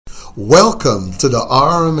Welcome to the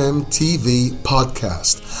RMM TV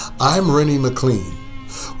podcast. I'm Rennie McLean.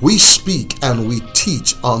 We speak and we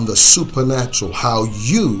teach on the supernatural, how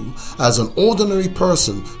you, as an ordinary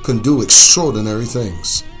person, can do extraordinary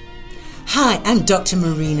things. Hi, I'm Dr.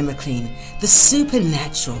 Marina McLean. The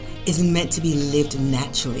supernatural is meant to be lived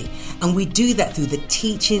naturally, and we do that through the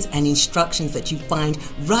teachings and instructions that you find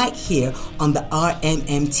right here on the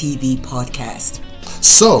RMM TV podcast.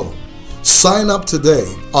 So, sign up today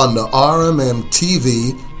on the RMM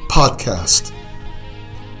TV podcast.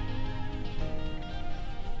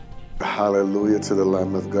 Hallelujah to the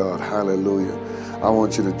Lamb of God. Hallelujah. I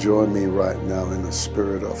want you to join me right now in a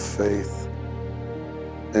spirit of faith,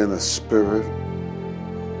 in a spirit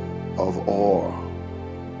of awe.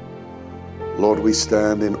 Lord, we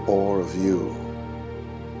stand in awe of you.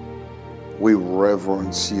 We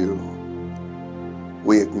reverence you.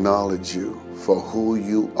 We acknowledge you for who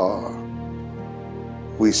you are.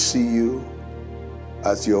 We see you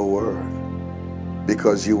as your word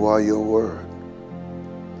because you are your word.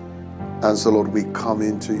 And so, Lord, we come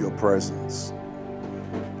into your presence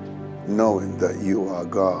knowing that you are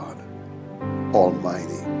God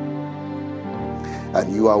Almighty.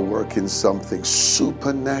 And you are working something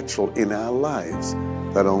supernatural in our lives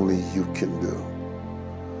that only you can do.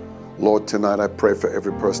 Lord, tonight I pray for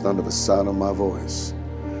every person under the sound of my voice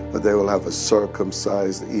that they will have a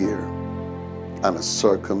circumcised ear and a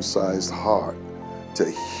circumcised heart to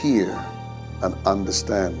hear and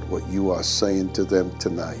understand what you are saying to them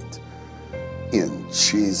tonight. In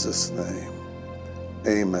Jesus' name,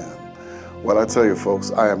 amen. Well, I tell you, folks,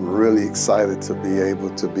 I am really excited to be able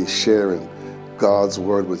to be sharing God's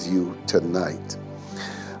word with you tonight.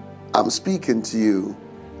 I'm speaking to you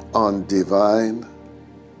on divine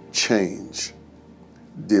change,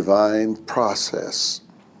 divine process.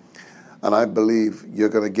 And I believe you're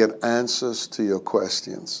going to get answers to your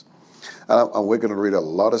questions. And we're going to read a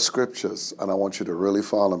lot of scriptures, and I want you to really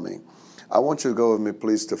follow me. I want you to go with me,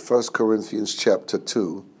 please, to 1 Corinthians chapter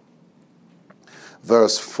 2,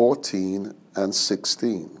 verse 14 and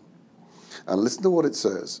 16. And listen to what it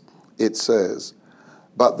says. It says,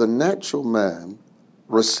 "But the natural man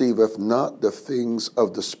receiveth not the things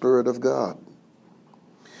of the Spirit of God,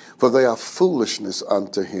 for they are foolishness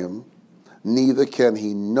unto him, neither can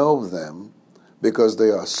he know them, because they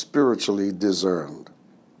are spiritually discerned.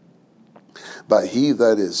 But he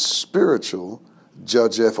that is spiritual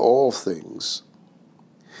judgeth all things,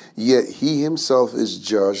 yet he himself is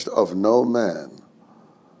judged of no man.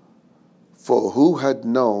 For who had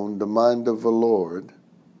known the mind of the Lord,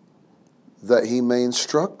 that he may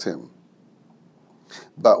instruct him?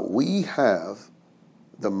 But we have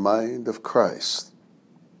the mind of Christ."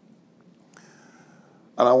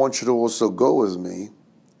 And I want you to also go with me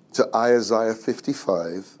to Isaiah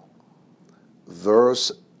 55,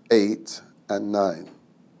 verse 8 and 9.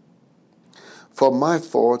 "For my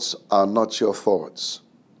thoughts are not your thoughts,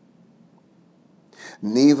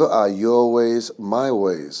 neither are your ways my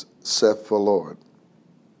ways, saith the Lord.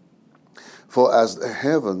 For as the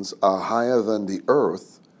heavens are higher than the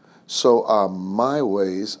earth, so are my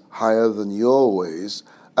ways higher than your ways,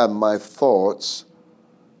 and my thoughts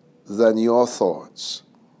than your thoughts."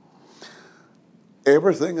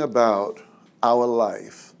 Everything about our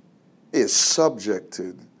life is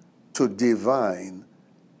subjected to divine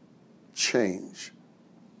change,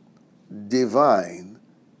 divine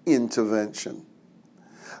intervention.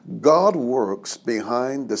 God works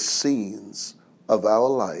behind the scenes of our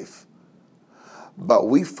life, but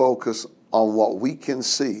we focus on what we can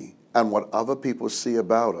see and what other people see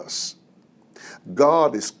about us.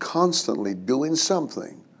 God is constantly doing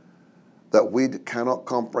something that we cannot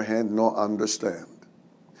comprehend nor understand.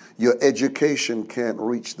 Your education can't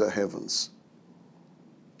reach the heavens.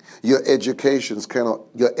 Your education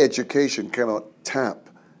cannot tap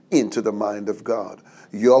into the mind of God.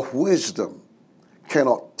 Your wisdom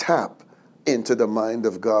cannot tap into the mind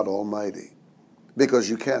of God Almighty, because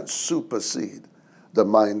you can't supersede the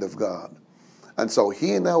mind of God. And so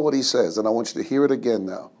hear now what he says, and I want you to hear it again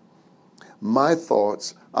now. My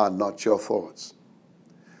thoughts are not your thoughts.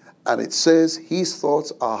 And it says his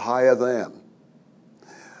thoughts are higher than.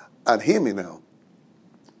 And hear me now.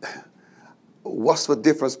 What's the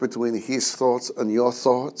difference between his thoughts and your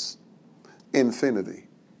thoughts? Infinity.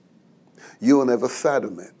 You will never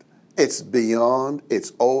fathom it. It's beyond,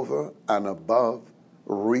 it's over and above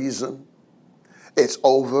reason. It's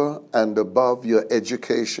over and above your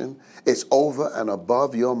education. It's over and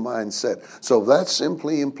above your mindset. So that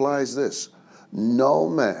simply implies this: no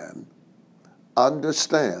man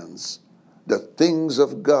understands the things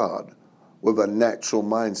of God with a natural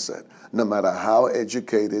mindset, no matter how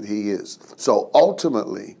educated he is. So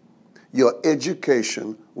ultimately, Your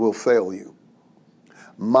education will fail you.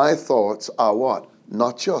 My thoughts are what?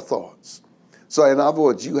 Not your thoughts. So in other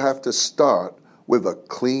words, you have to start with a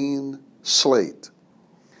clean slate.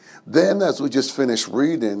 Then, as we just finished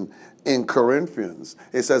reading in Corinthians,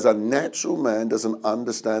 it says a natural man doesn't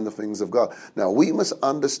understand the things of God. Now, we must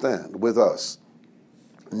understand with us,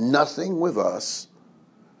 nothing with us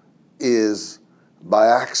is by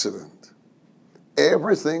accident.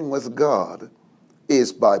 Everything with God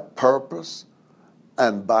is by purpose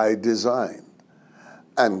and by design.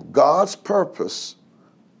 And God's purpose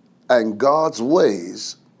and God's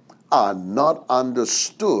ways are not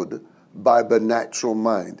understood by the natural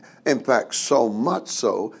mind. In fact, so much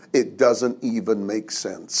so, it doesn't even make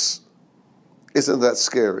sense. Isn't that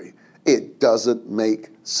scary? It doesn't make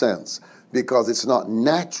sense because it's not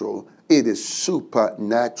natural, it is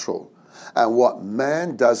supernatural. And what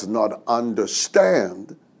man does not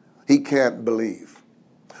understand, he can't believe.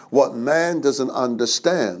 What man doesn't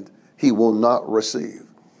understand, he will not receive.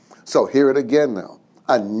 So hear it again now.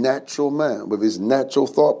 A natural man with his natural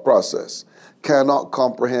thought process cannot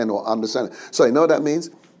comprehend or understand it. So you know what that means?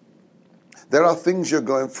 There are things you're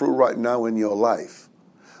going through right now in your life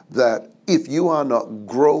that if you are not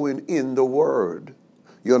growing in the Word,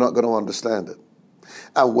 you're not going to understand it.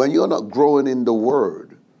 And when you're not growing in the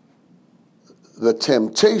Word, the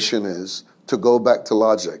temptation is to go back to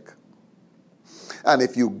logic. And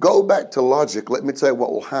if you go back to logic, let me tell you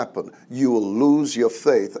what will happen. You will lose your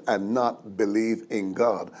faith and not believe in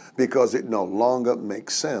God because it no longer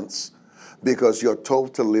makes sense, because you're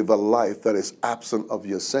told to live a life that is absent of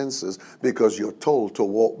your senses, because you're told to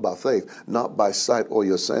walk by faith, not by sight or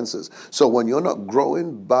your senses. So when you're not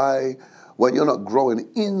growing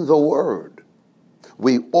in the Word,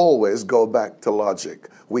 we always go back to logic.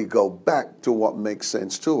 We go back to what makes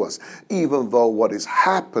sense to us, even though what is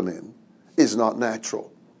happening is not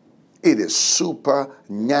natural. It is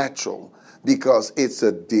supernatural because it's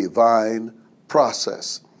a divine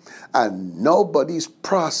process. And nobody's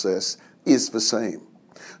process is the same.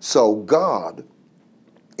 So God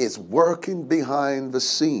is working behind the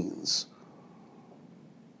scenes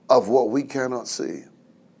of what we cannot see.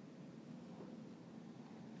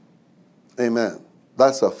 Amen.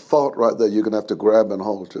 That's a thought right there you're going to have to grab and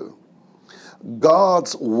hold to.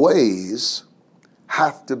 God's ways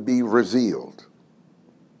have to be revealed.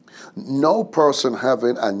 No person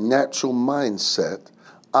having a natural mindset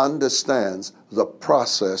understands the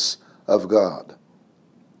process of God.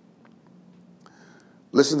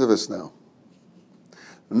 Listen to this now.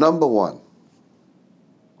 Number one,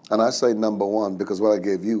 and I say number one because what I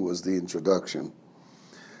gave you was the introduction.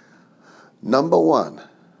 Number one,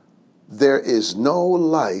 there is no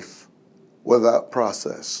life without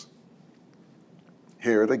process.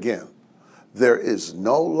 Hear it again. There is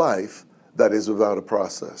no life that is without a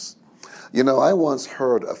process. You know, I once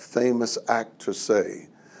heard a famous actor say,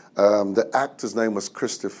 the actor's name was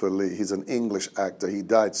Christopher Lee. He's an English actor. He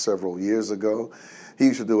died several years ago. He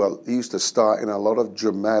used to star in a lot of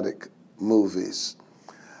dramatic movies.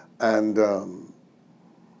 And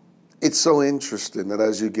it's so interesting that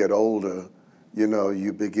as you get older, you know,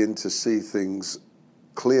 you begin to see things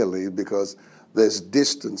clearly because there's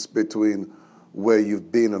distance between where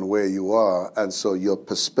you've been and where you are, and so your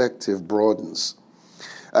perspective broadens.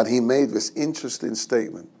 And he made this interesting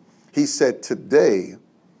statement. He said today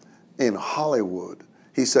in Hollywood,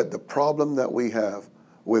 he said the problem that we have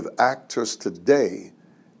with actors today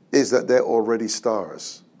is that they're already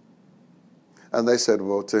stars. And they said,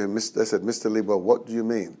 well, to him, they said, Mr. Lee, well, what do you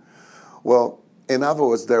mean? Well, in other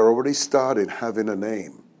words, they're already started having a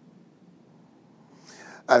name.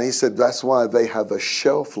 And he said that's why they have a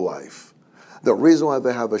shelf life. The reason why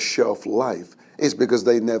they have a shelf life is because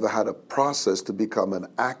they never had a process to become an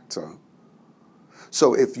actor.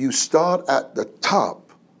 So if you start at the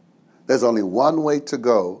top, there's only one way to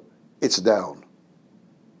go. It's down.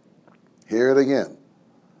 Hear it again.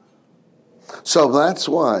 So that's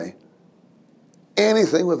why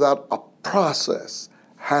anything without a process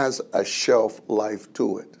has a shelf life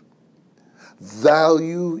to it.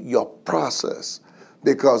 Value your process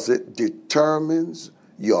because it determines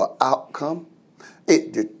your outcome.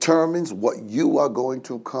 It determines what you are going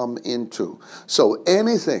to come into. So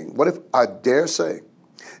anything, what if I dare say,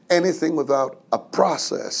 anything without a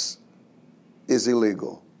process is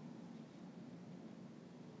illegal.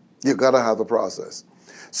 You've got to have a process.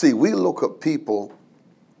 See, we look at people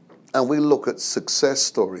and we look at success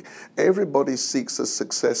story. Everybody seeks a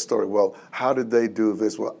success story. Well, how did they do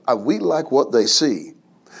this? Well, we like what they see.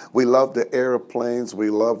 We love the airplanes. We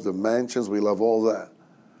love the mansions. We love all that.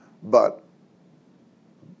 But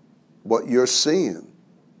what you're seeing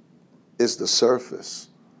is the surface.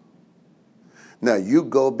 Now, you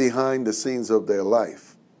go behind the scenes of their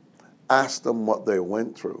life. Ask them what they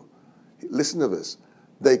went through. Listen to this.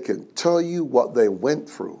 They can tell you what they went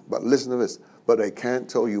through, but listen to this, but they can't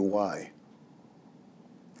tell you why.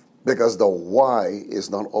 Because the why is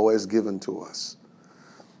not always given to us.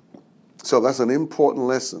 So that's an important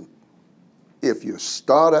lesson. If you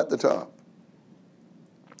start at the top,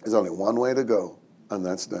 there's only one way to go, and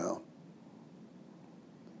that's down.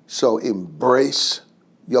 So embrace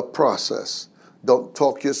your process. Don't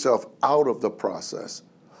talk yourself out of the process.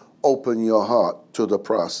 Open your heart to the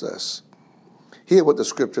process. Hear what the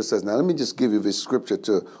scripture says. Now, let me just give you this scripture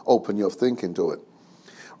to open your thinking to it.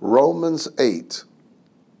 Romans 8,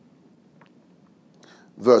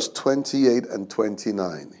 verse 28 and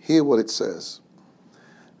 29. Hear what it says.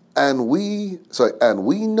 And we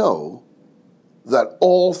know that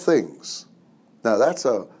all things. Now, that's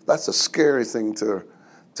a scary thing to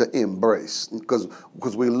embrace, because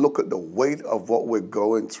we look at the weight of what we're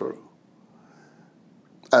going through.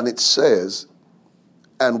 And it says,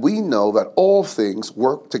 and we know that all things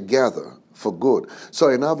work together for good. So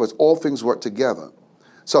in other words, all things work together.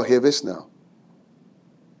 So hear this now.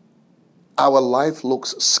 Our life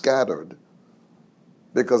looks scattered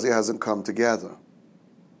because it hasn't come together.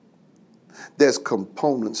 There's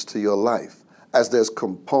components to your life, as there's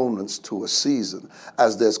components to a season,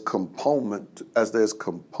 as there's components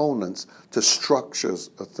to structures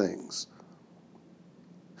of things.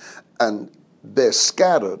 And they're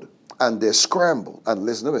scattered and they're scrambled. And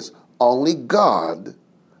listen to this, only God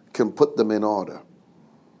can put them in order.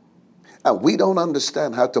 And we don't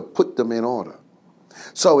understand how to put them in order.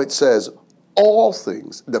 So it says, all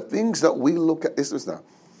things, the things that we look at, this is now,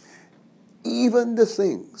 even the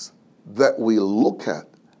things that we look at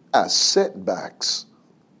as setbacks,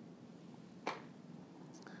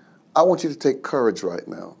 I want you to take courage right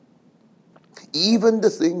now. Even the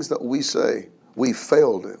things that we say we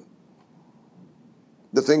failed in,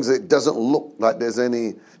 the things that it doesn't look like there's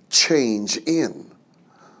any change in.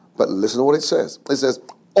 But listen to what it says. It says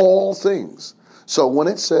all things. So when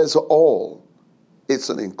it says all, it's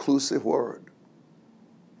an inclusive word.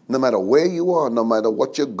 No matter where you are, no matter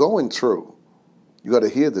what you're going through, you got to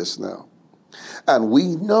hear this now. And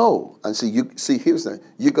we know, and here's the thing,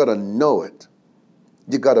 you got to know it.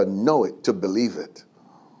 You got to know it to believe it.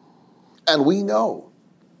 And we know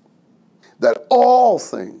that all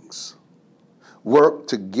things work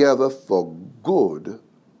together for good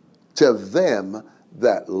to them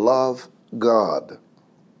that love God,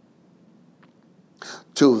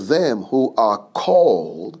 to them who are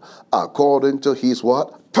called according to his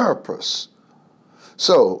what? Purpose.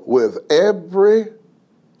 So with every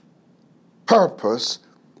purpose,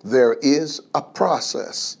 there is a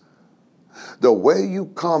process. The way you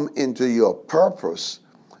come into your purpose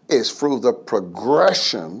is through the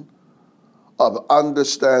progression of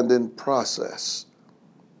understanding process.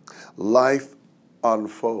 Life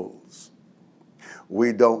unfolds.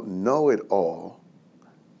 We don't know it all.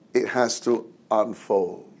 It has to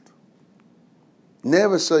unfold.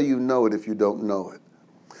 Never say you know it if you don't know it.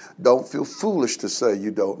 Don't feel foolish to say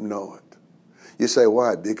you don't know it. You say,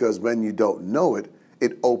 why? Because when you don't know it,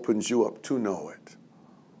 it opens you up to know it.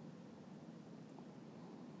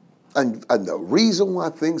 And the reason why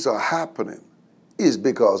things are happening is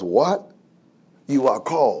because what? You are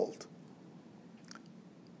called.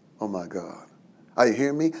 Oh my God. Are you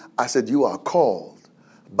hearing me? I said you are called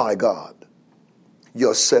by God.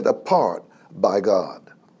 You're set apart by God.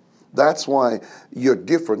 That's why you're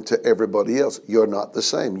different to everybody else. You're not the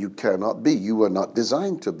same. You cannot be. You were not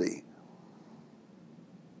designed to be.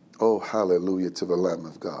 Oh, hallelujah to the Lamb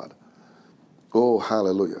of God. Oh,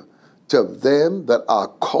 hallelujah. To them that are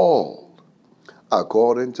called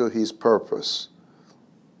according to his purpose.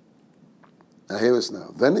 Now here it is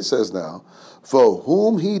now. Then it says now, for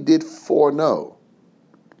whom he did foreknow,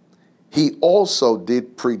 he also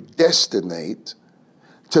did predestinate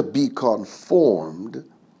to be conformed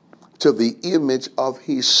to the image of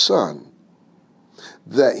his Son,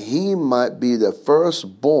 that he might be the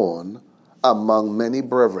firstborn among many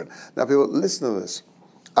brethren. Now, people, listen to this.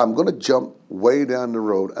 I'm going to jump way down the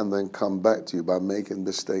road and then come back to you by making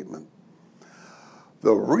this statement.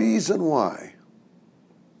 The reason why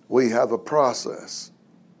we have a process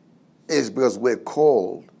is because we're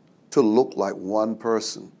called to look like one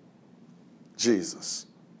person, Jesus.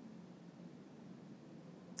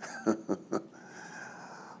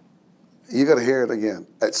 You got to hear it again.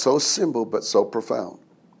 It's so simple but so profound.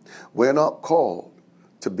 We're not called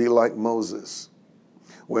to be like Moses.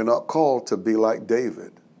 We're not called to be like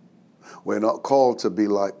David. We're not called to be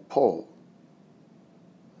like Paul.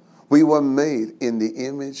 We were made in the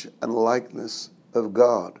image and likeness of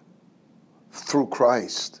God. through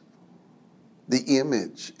Christ, the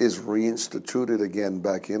image is reinstituted again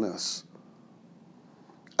back in us.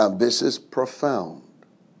 And this is profound.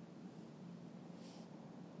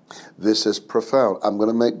 This is profound. I'm going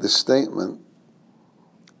to make this statement.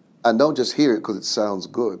 And don't just hear it because it sounds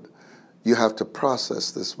good. You have to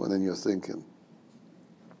process this one in your thinking.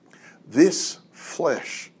 This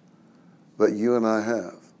flesh that you and I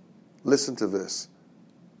have, listen to this,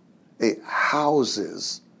 it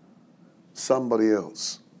houses somebody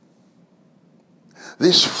else.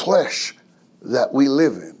 This flesh that we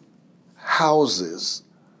live in houses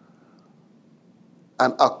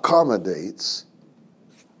and accommodates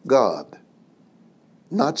God.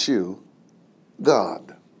 Not you,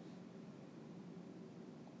 God.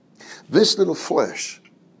 This little flesh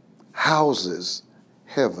houses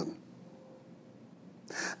heaven.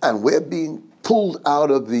 And we're being pulled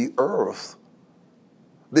out of the earth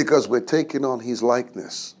because we're taking on his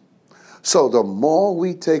likeness. So the more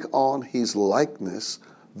we take on his likeness,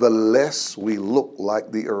 the less we look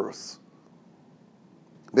like the earth.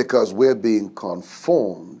 Because we're being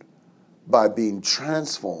conformed by being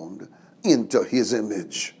transformed into his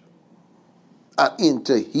image. And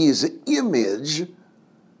into his image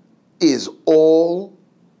is all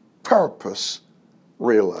purpose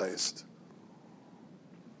realized.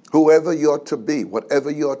 Whoever you're to be, whatever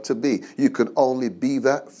you're to be, you can only be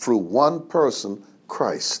that through one person,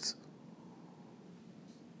 Christ.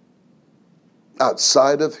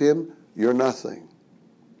 Outside of him, you're nothing.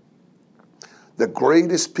 The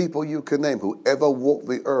greatest people you can name, who ever walked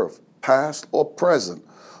the earth, past or present,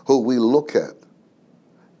 who we look at,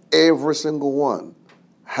 every single one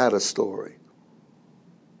had a story,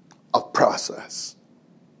 a process.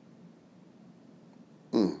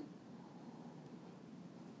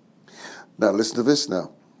 Now listen to this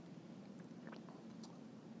now.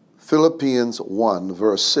 Philippians 1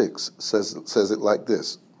 verse 6 says it like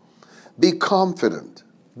this. Be confident.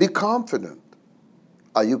 Be confident.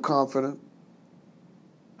 Are you confident?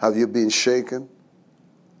 Have you been shaken?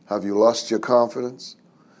 Have you lost your confidence?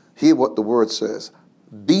 Hear what the word says.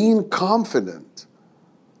 Being confident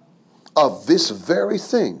of this very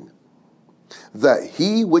thing, that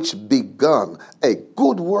he which begun a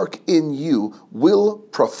good work in you will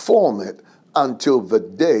perform it until the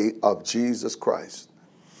day of Jesus Christ.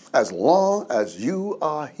 As long as you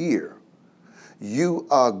are here, you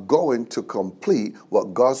are going to complete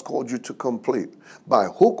what God's called you to complete. By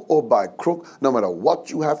hook or by crook, no matter what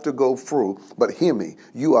you have to go through, but hear me,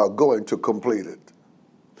 you are going to complete it.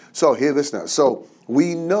 So hear this now. So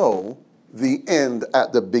we know the end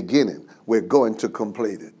at the beginning. We're going to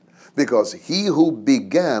complete it. Because he who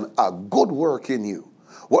began a good work in you.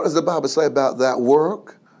 What does the Bible say about that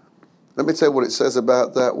work? Let me tell you what it says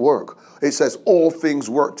about that work. It says all things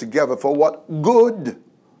work together for what? Good.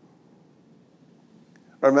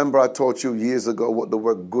 Remember I taught you years ago what the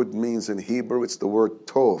word good means in Hebrew? It's the word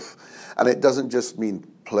tov. And it doesn't just mean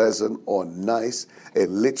pleasant or nice. It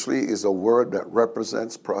literally is a word that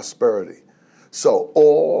represents prosperity. So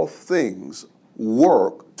all things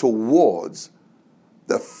work towards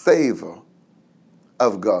the favor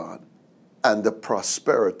of God and the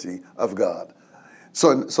prosperity of God.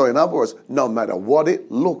 So in other words, no matter what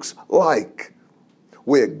it looks like,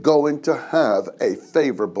 we're going to have a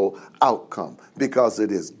favorable outcome because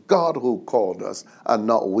it is God who called us and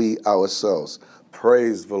not we ourselves.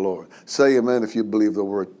 Praise the Lord. Say amen if you believe the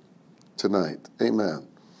word tonight. Amen.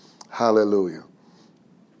 Hallelujah.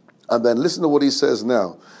 And then listen to what he says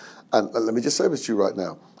now. And let me just say this to you right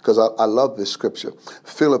now, because I love this scripture.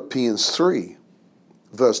 Philippians 3,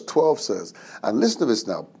 verse 12 says, and listen to this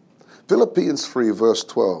now. Philippians 3, verse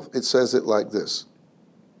 12, it says it like this.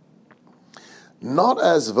 Not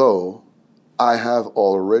as though I have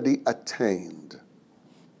already attained,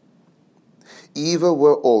 either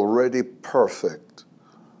were already perfect,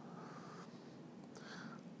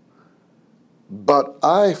 but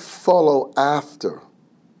I follow after,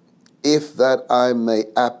 if that I may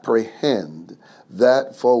apprehend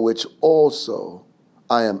that for which also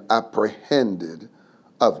I am apprehended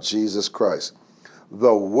of Jesus Christ.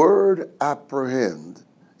 The word apprehend,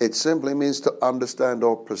 it simply means to understand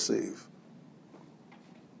or perceive.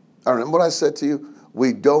 I remember what I said to you,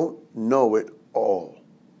 we don't know it all.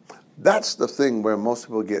 That's the thing where most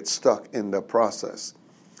people get stuck in the process,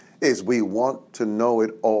 is we want to know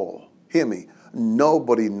it all. Hear me,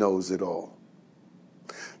 nobody knows it all.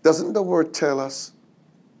 Doesn't the word tell us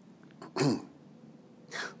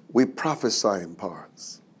we prophesy in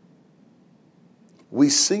parts? We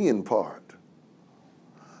see in part.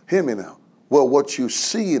 Hear me now. Well, what you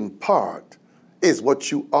see in part is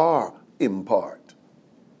what you are in part.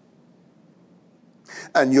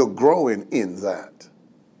 And you're growing in that.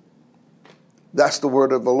 That's the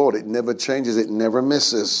word of the Lord. It never changes. It never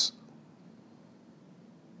misses.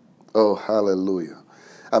 Oh, hallelujah.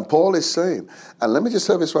 And Paul is saying, and let me just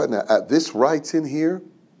say this right now. At this writing here,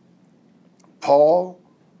 Paul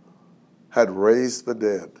had raised the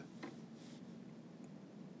dead.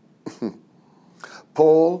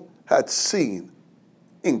 Paul had seen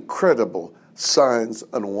incredible signs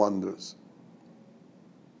and wonders.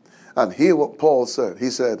 And hear what Paul said. He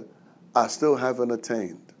said, I still haven't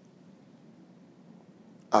attained.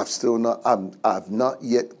 I've not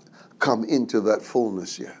yet come into that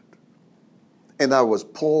fullness yet. And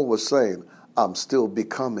Paul was saying, I'm still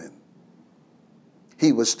becoming.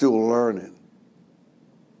 He was still learning.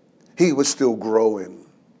 He was still growing.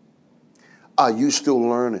 Are you still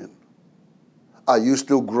learning? Are you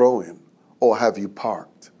still growing? Or have you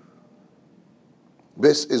parked?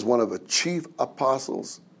 This is one of the chief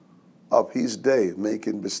apostles of his day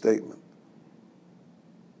making this statement.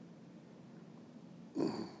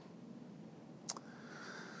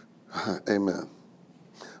 Amen.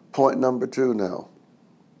 Point number 2 now.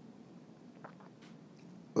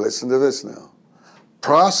 Listen to this now.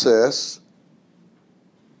 Process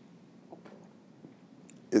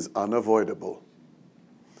is unavoidable.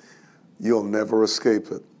 You'll never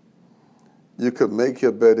escape it. You could make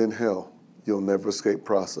your bed in hell. You'll never escape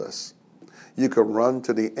process. You could run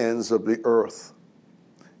to the ends of the earth.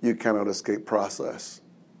 You cannot escape process.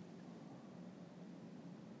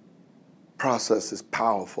 Process is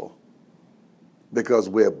powerful because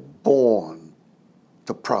we're born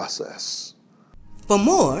to process. For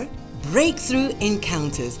more breakthrough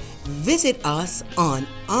encounters, visit us on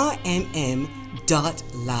rmm.live.